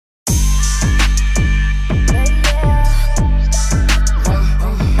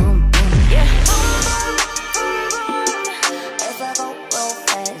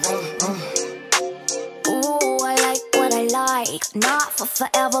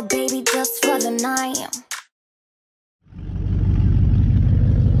little baby just for the night.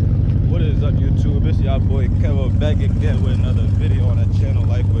 What is up, YouTube? It's y'all boy Kevo back again with another video on the channel,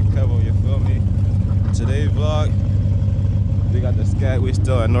 Life with Kevo, you feel me? Today's vlog, we got the scat, we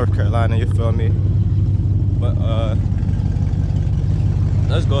still in North Carolina, you feel me? But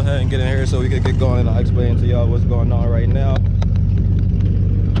let's go ahead and get in here so we can get going and I'll explain to y'all what's going on right now.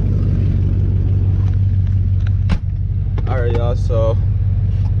 Alright y'all, so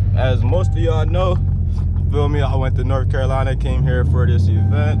as most of y'all know, feel me, I went to North Carolina, came here for this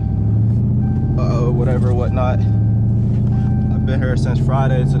event, whatever, whatnot. I've been here since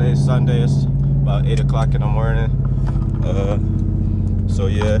Friday, today's Sunday, it's about 8 o'clock in the morning. So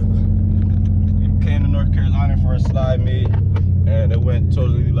yeah, we came to North Carolina for a slide meet and it went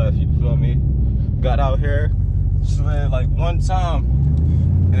totally left, you feel me? Got out here, slid like one time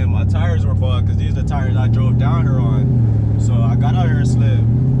and my tires were bugged because these are the tires I drove down here on. So I got out here and slid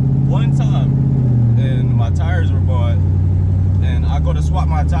one time and my tires were bugged, and I go to swap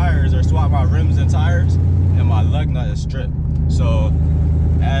my tires or swap my rims and tires and my lug nut is stripped. So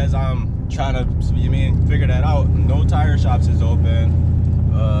as I'm trying to figure that out, no tire shops is open.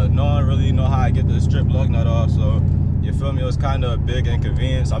 No one really know how I get the stripped lug nut off, so you feel me, it was kind of a big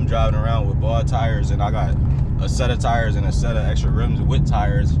inconvenience. I'm driving around with bald tires and I got a set of tires and a set of extra rims with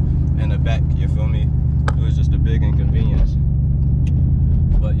tires in the back, you feel me? It was just a big inconvenience.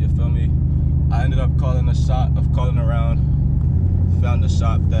 But you feel me, I ended up calling around, found a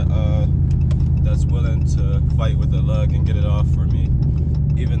shop that's willing to fight with the lug and get it off for me,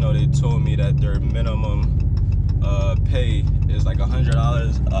 even though they told me that their minimum pay is like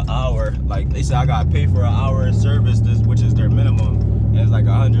 $100 an hour. Like they said I gotta pay for an hour of service, which is their minimum, and it's like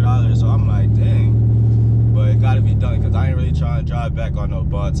 $100. So I'm like, dang, but it gotta be done because I ain't really trying to drive back on no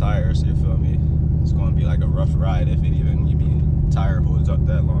bald tires, you feel me? It's gonna be like a rough ride if it even tire holds up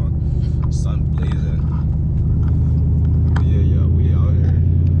that long. Sun blazing. Yeah, we out here.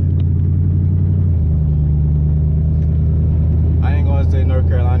 I ain't gonna say North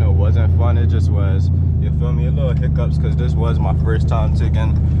Carolina wasn't fun, it just was, you feel me, a little hiccups because this was my first time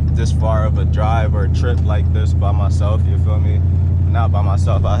taking this far of a drive or a trip like this by myself, you feel me? Not by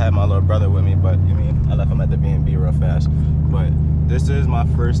myself, I had my little brother with me, but I left him at the B&B real fast. But this is my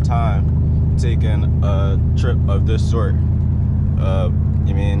first time taking a trip of this sort.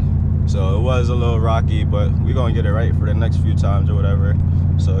 So it was a little rocky, but we gonna get it right for the next few times or whatever.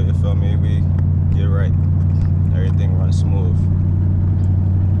 So you feel me, we get right, everything runs smooth.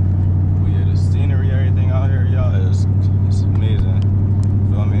 But yeah, the scenery, everything out here, y'all, it's amazing,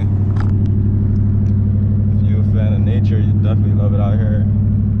 feel me? If you're a fan of nature, you definitely love it out here.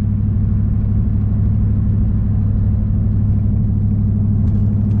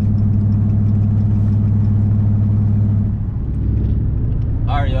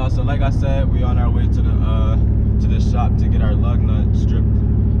 Alright y'all, so like I said, we on our way to the shop to get our lug nut stripped,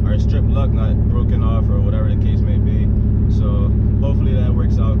 our stripped lug nut broken off or whatever the case may be. So hopefully that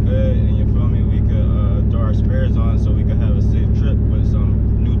works out good, and you feel me, we could throw our spares on so we could have a safe trip with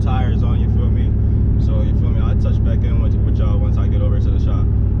some new tires on, you feel me? So you feel me, I'll touch back in with y'all once I get over to the shop.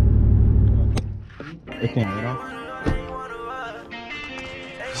 It can't get off.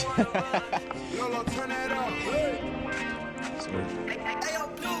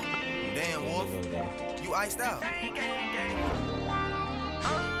 Damn, Wolf, you iced out.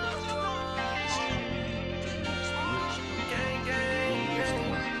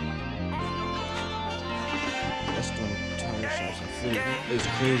 It's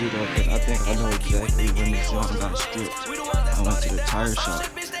crazy though, because I think I know exactly when this joint got stripped. I went to the tire shop,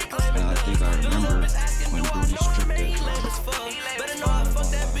 and I think I remember when Booty stripped it.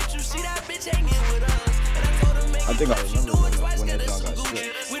 I think I remember when that joint got stripped.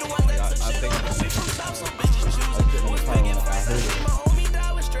 I think I was getting in the car when I heard it.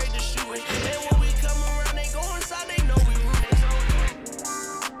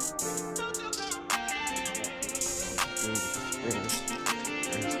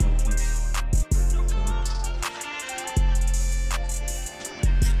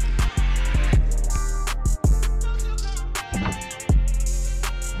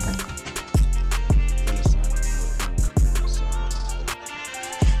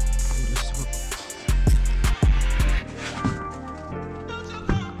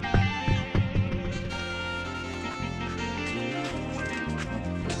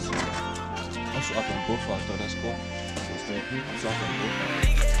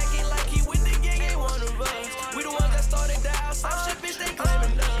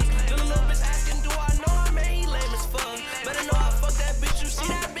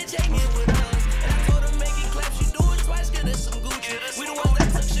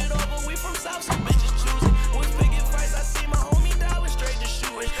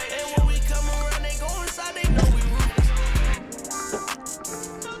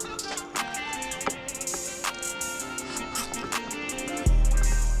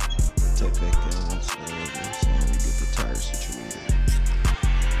 type back in once you know what I'm saying, we get the tire situated.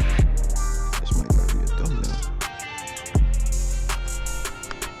 This might gotta be a thumbnail.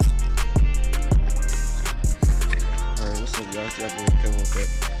 Alright, what's up y'all? It's your boy Kevin back.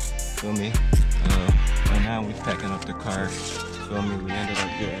 Feel me? Right now we packing up the car. Feel me? We ended up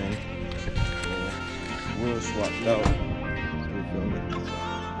getting wheels swapped out. You feel me?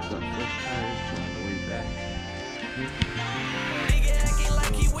 Got fresh tires on the way back.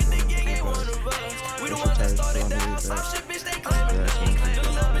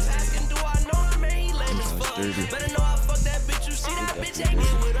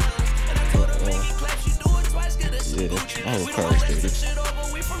 Yeah, my whole car is dirty.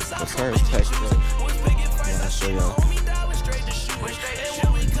 The car is packed up. I'll show y'all.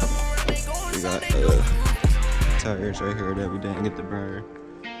 We got tires right here that we didn't get to burn.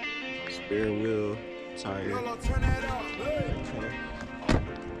 Spare wheel tire.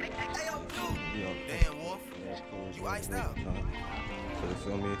 You iced out. So you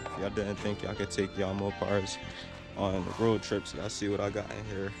feel me? If y'all didn't think y'all could take y'all Mopars on road trips, y'all see what I got in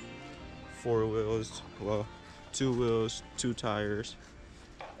here. 4 wheels, well, 2 wheels, 2 tires,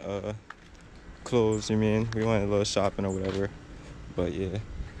 clothes, you mean? We went a little shopping or whatever. But yeah,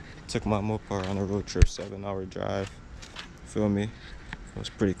 took my Mopar on a road trip, 7-hour drive. Feel me? It was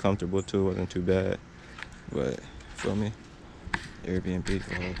pretty comfortable too, wasn't too bad. But feel me? Airbnb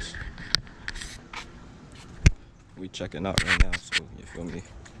vlogs. We checking out right now, so you feel me?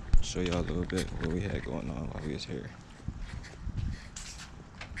 Show y'all a little bit what we had going on while we was here.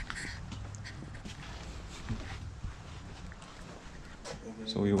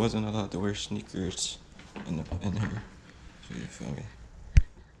 So we wasn't allowed to wear sneakers in here. So you feel me?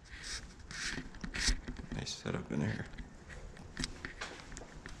 Nice setup in here.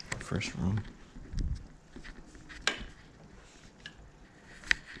 First room.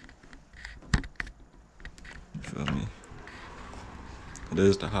 You feel me? It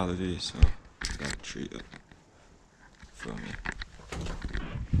is the holiday, so we got a tree up. Feel me?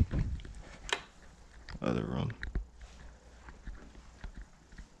 Other room.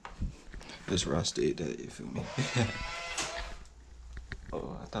 This is where I stayed at, you feel me?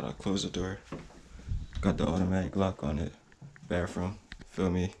 Oh, I thought I closed the door. Got the automatic lock on it. Bathroom, feel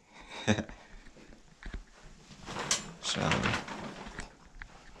me? Shower.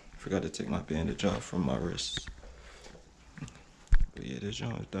 Forgot to take my bandage off from my wrists. But yeah, this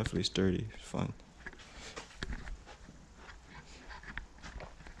joint is definitely sturdy, it's fun.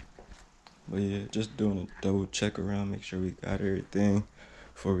 But yeah, just doing a double check around, make sure we got everything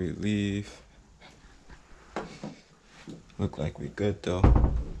before we leave. Look like we good though.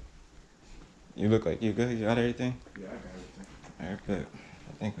 You look like you good? You got everything? Yeah, I got everything. Alright, bet.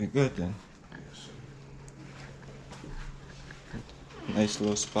 I think we good then. Yes, sir. Nice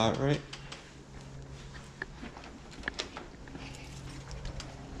little spot, right?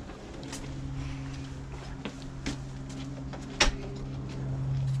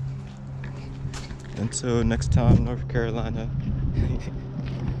 Until next time, North Carolina.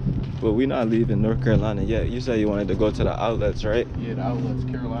 But we not leaving North Carolina yet. You said you wanted to go to the outlets, right? Yeah, the outlets,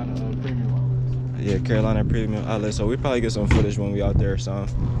 Carolina Premium Outlets. Yeah, Carolina Premium Outlets. So we probably get some footage when we out there or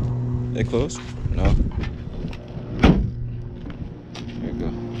something. They close? No. There you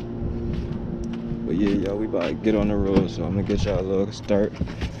go. But yeah, y'all, we about to get on the road. So I'm gonna get y'all a little start.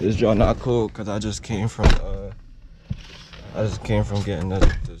 This y'all not cool because I just came from getting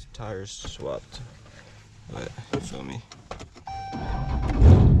the tires swapped. But you feel me?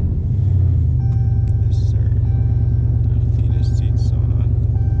 Yes, sir. Heated seats on.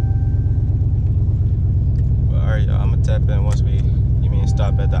 But alright, y'all, I'm gonna tap in once we,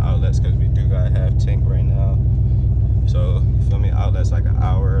 stop at the outlets because we do gotta have tank right now. So you feel me? Outlets like an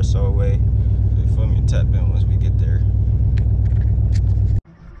hour or so away. So you feel me? Tap in once we get there.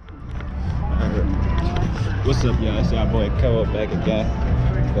 Alright. What's up, y'all? It's y'all boy Kevo back again.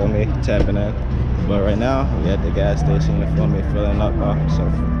 Feel me? Tapping in. But right now, we at the gas station, you feel me, filling up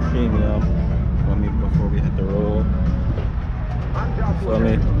some premium, feel me, before we hit the road, feel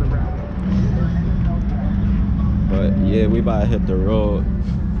me. But yeah, we about to hit the road.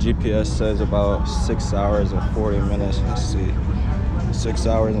 GPS says about 6 hours and 40 minutes, let's see. 6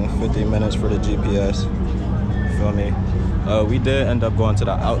 hours and 50 minutes for the GPS, feel me. We did end up going to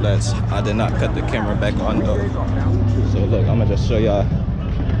the outlets. I did not cut the camera back on though. So look, I'm gonna just show y'all.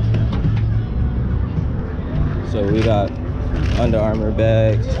 So we got Under Armour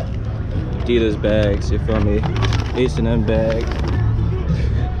bags, Adidas bags, you feel me? H&M bag.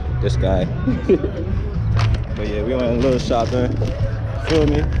 This guy. But yeah, we went a little shopping, feel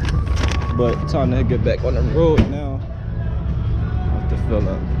me? But time to get back on the road now. I have to fill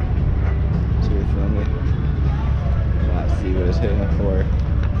up. feel me? Trying to see what it's hitting for.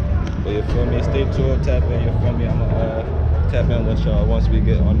 But you feel me? Stay tuned, tap in, you feel me? I'ma tap in with y'all once we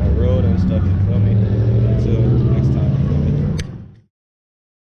get on the road and stuff, you feel me? Until